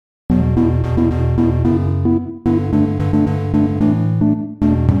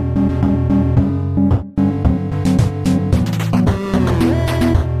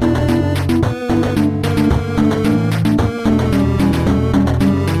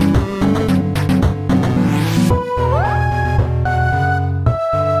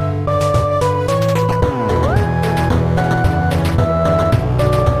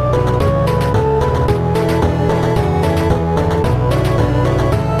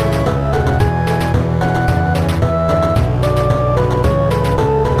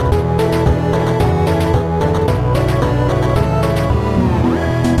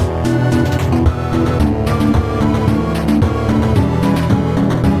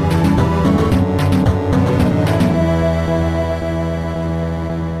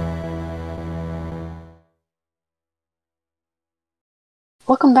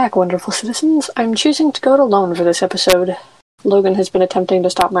Welcome back, wonderful citizens. I'm choosing to go it alone for this episode. Logan has been attempting to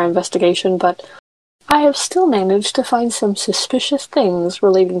stop my investigation, but I have still managed to find some suspicious things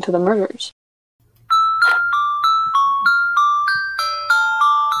relating to the murders.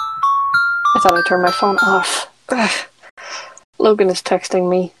 I thought I turned my phone off. Ugh. Logan is texting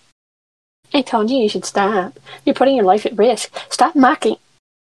me. I told you should stop. You're putting your life at risk. Stop mocking.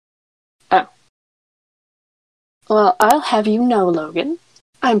 Oh. Well, I'll have you know, Logan.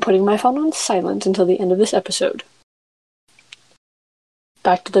 I'm putting my phone on silent until the end of this episode.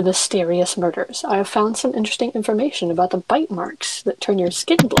 Back to the mysterious murders. I have found some interesting information about the bite marks that turn your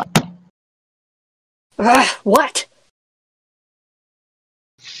skin black. Ugh, what?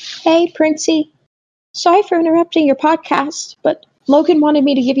 Hey, Princey. Sorry for interrupting your podcast, but Logan wanted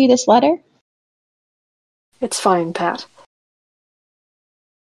me to give you this letter. It's fine, Pat.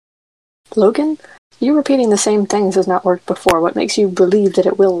 Logan, you repeating the same things has not worked before. What makes you believe that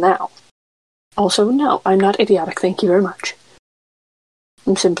it will now? Also, no, I'm not idiotic, thank you very much.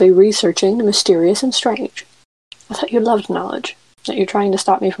 I'm simply researching the mysterious and strange. I thought you loved knowledge, that you're trying to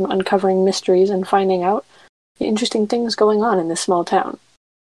stop me from uncovering mysteries and finding out the interesting things going on in this small town.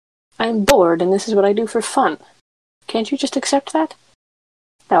 I'm bored, and this is what I do for fun. Can't you just accept that?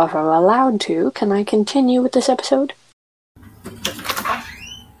 Now, if I'm allowed to, can I continue with this episode?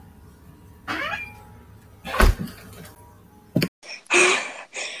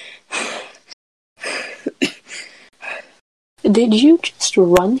 Did you just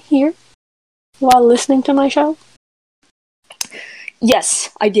run here while listening to my show? Yes,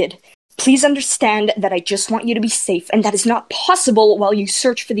 I did. Please understand that I just want you to be safe, and that is not possible while you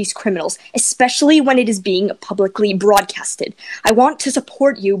search for these criminals, especially when it is being publicly broadcasted. I want to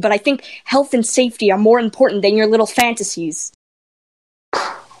support you, but I think health and safety are more important than your little fantasies.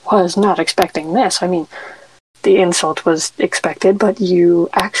 Was not expecting this. I mean, the insult was expected, but you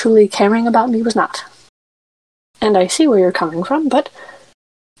actually caring about me was not. And I see where you're coming from, but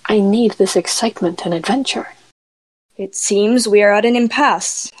I need this excitement and adventure. It seems we are at an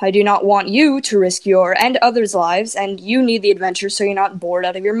impasse. I do not want you to risk your and others' lives, and you need the adventure so you're not bored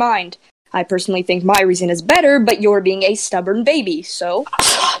out of your mind. I personally think my reason is better, but you're being a stubborn baby, so...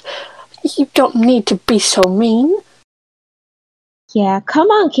 You don't need to be so mean. Yeah, come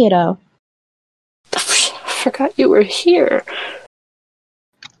on, kiddo. I forgot you were here.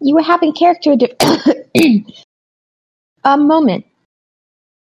 You were having character a moment.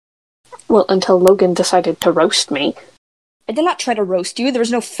 Well, until Logan decided to roast me. I did not try to roast you. There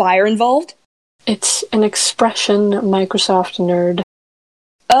was no fire involved. It's an expression, Microsoft nerd.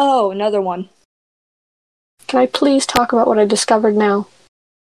 Oh, another one. Can I please talk about what I discovered now?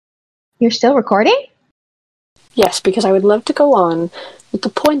 You're still recording? Yes, because I would love to go on with the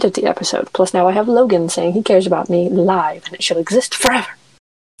point of the episode. Plus now I have Logan saying he cares about me live, and it shall exist forever.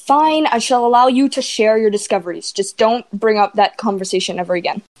 Fine, I shall allow you to share your discoveries. Just don't bring up that conversation ever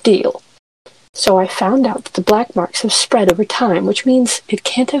again. Deal. So I found out that the black marks have spread over time, which means it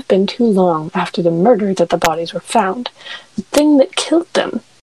can't have been too long after the murder that the bodies were found. The thing that killed them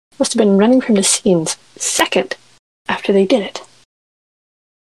must have been running from the scenes second after they did it.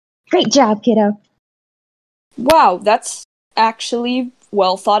 Great job, kiddo. Wow, that's actually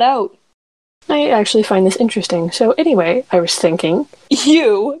well thought out. I actually find this interesting. So anyway, I was thinking...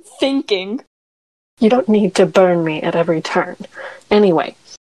 You thinking? You don't need to burn me at every turn. Anyway,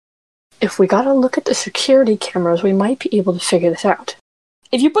 if we gotta look at the security cameras, we might be able to figure this out.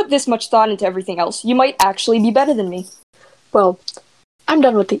 If you put this much thought into everything else, you might actually be better than me. Well, I'm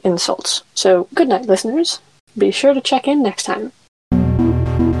done with the insults. So good night, listeners. Be sure to check in next time.